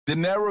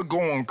Dinero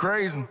going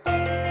crazy.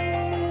 Fire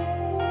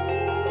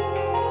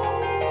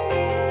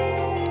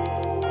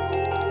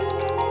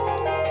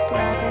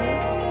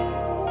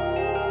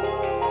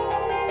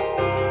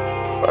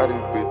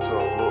this bitch to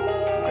a hook,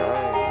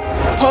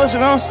 gang.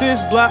 Posted on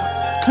 6 block,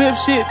 clip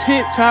shit,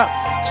 TikTok.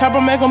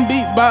 Chopper make them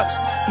beatbox.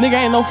 Nigga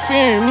ain't no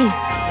fear in me.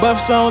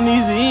 Buffs on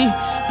easy E.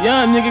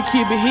 Young nigga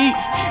keep it heat.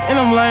 And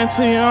I'm lying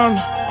to you on.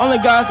 Only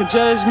God can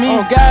judge me.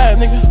 Oh God,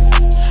 nigga.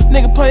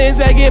 Nigga play his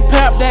ass, get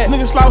popped at.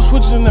 Niggas slap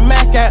switches in the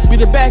Mac app.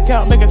 Beat the back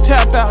out, make a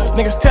tap out.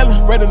 Niggas tellin',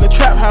 right in the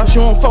trap house. You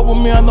won't fuck with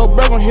me, I know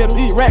bro gon' hit him.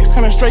 These racks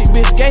turnin' straight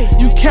bitch gay.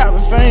 You cap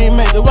if I ain't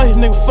make the way,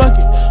 nigga fuck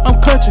it.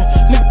 I'm clutchin',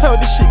 nigga pay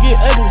with this shit get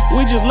ugly.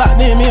 We just locked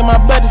in, me and my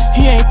buddies.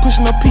 He ain't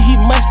pushin' no P, he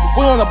musty.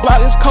 We on the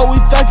block, it's cold,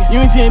 we thuggin'. You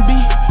ain't TNB,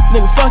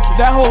 nigga fuck it.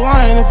 That whole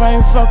line if I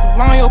ain't fuckin'.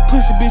 Line your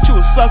pussy, bitch, you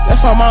a sucker.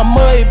 That's on my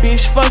mud,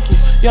 bitch, fuck it.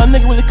 Young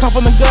nigga really come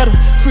from the gutter.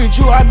 Free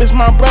Jew, I bitch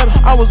my brother.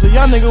 I was a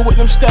young nigga with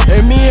them steps.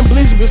 And me and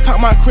Blizzy was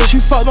talk my Chris. She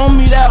fucked on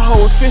me, that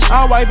hoe official.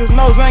 I wipe his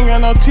nose, I ain't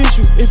got no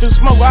tissue. If it's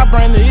smoke, I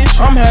bring the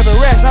issue. I'm having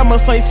rats, I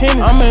must play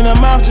tennis. I'm in the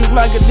mouth just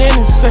like a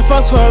dentist. Say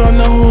fuck 12, I don't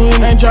know who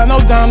in. Ain't drop no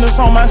down, that's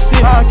on my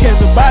city. I'll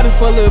catch a body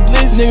full of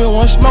bliss. Nigga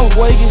want smoke,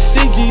 boy, get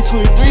sticky.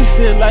 G23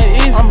 feel like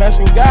it's. I'm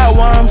asking God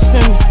why I'm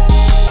sinning.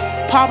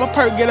 Pop a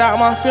perk, get out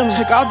my feelings.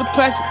 Take out the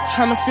plastic,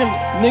 tryna feel it.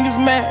 Niggas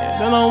mad,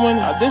 they don't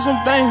win it. I did some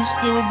things,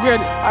 still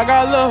regret it. I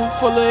got love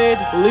full of Eddie.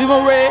 Leave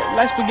 'em red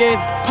like spaghetti.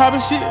 Poppin'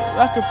 shit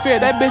like a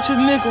fit. That bitch a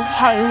nickel,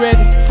 hot and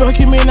ready.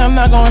 Fuck you mean I'm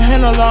not gonna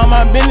handle all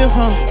my business,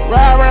 huh?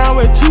 Ride around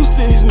with 2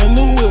 sticks and a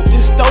new whip.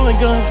 This stolen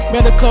guns.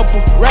 Met a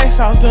couple racks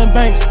out them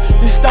banks.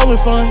 This stolen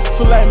funds.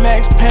 Feel like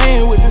Max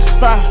Payne with this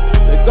fire.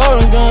 The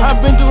golden gun. I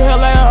been through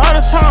hell like all the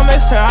time. They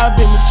say I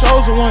been the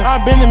chosen one. I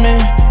been the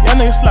man. Y'all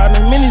niggas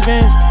sliding in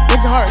minivans.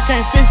 Nigga heart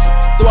can't fix it.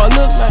 Do I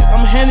look like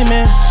I'm a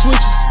handyman?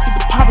 Switches, get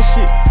the poppin'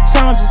 shit.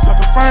 Sound just like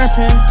a frying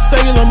pan. Say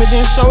you love me,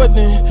 then show it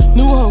then.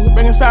 New hoe,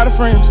 bring inside the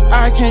friends.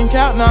 I can't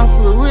count now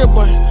for the real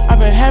boy. I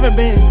been having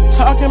bands.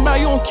 Talking about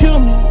you gon' kill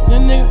me.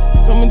 Then nigga,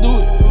 come and do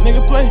it.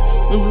 Nigga play,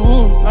 leave the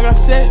room. Like I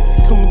said,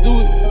 come and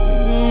do it.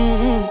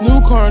 New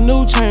car,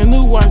 new chain,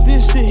 new watch.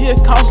 This shit here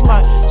cost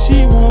like.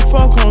 She won't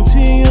fuck on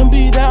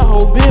TMB, that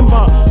hoe been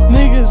bought.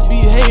 Niggas be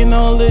hating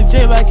on Lil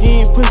J like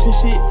he ain't pushing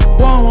shit.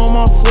 Boy, I'm on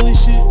my fully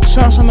shit.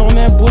 Shine on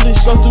that bullet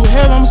shit. Go through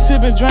hell, I'm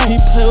sipping drink. He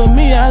play with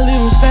me, I leave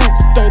him stank.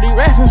 30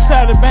 racks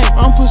inside the bank.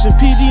 I'm pushing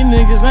PD,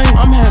 niggas ain't.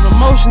 I'm having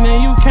motion and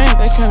you can't.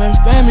 They can't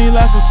understand me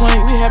like a plank.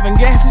 We having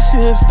gas, this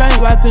shit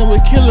stank. Like them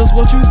with killers,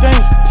 what you think?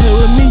 Play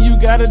with me, you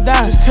gotta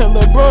die. Just tell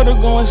the bro to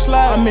go and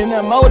slide. I'm in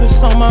that mode,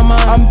 it's on my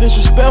mind. I'm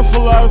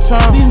disrespectful all the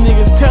time. These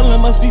niggas tellin'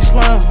 must be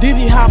slime. Did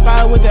he hop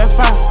out with that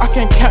fire? I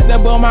can't count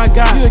that, but my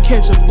God, you'll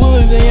catch a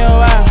bullet in your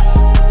eye.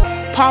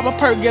 Pop a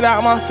perk, get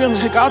out my feelings.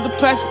 Take out the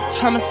plastic,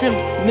 tryna feel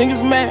it.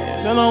 Niggas mad,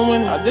 they don't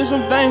win it. I did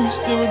some things,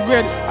 still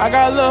regret it. I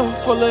got love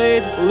full of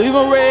Eddie. Leave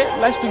 'em red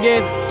like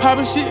spaghetti.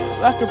 Poppin' shit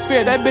like a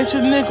fit. That bitch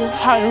a nickel,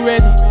 hot and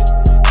ready.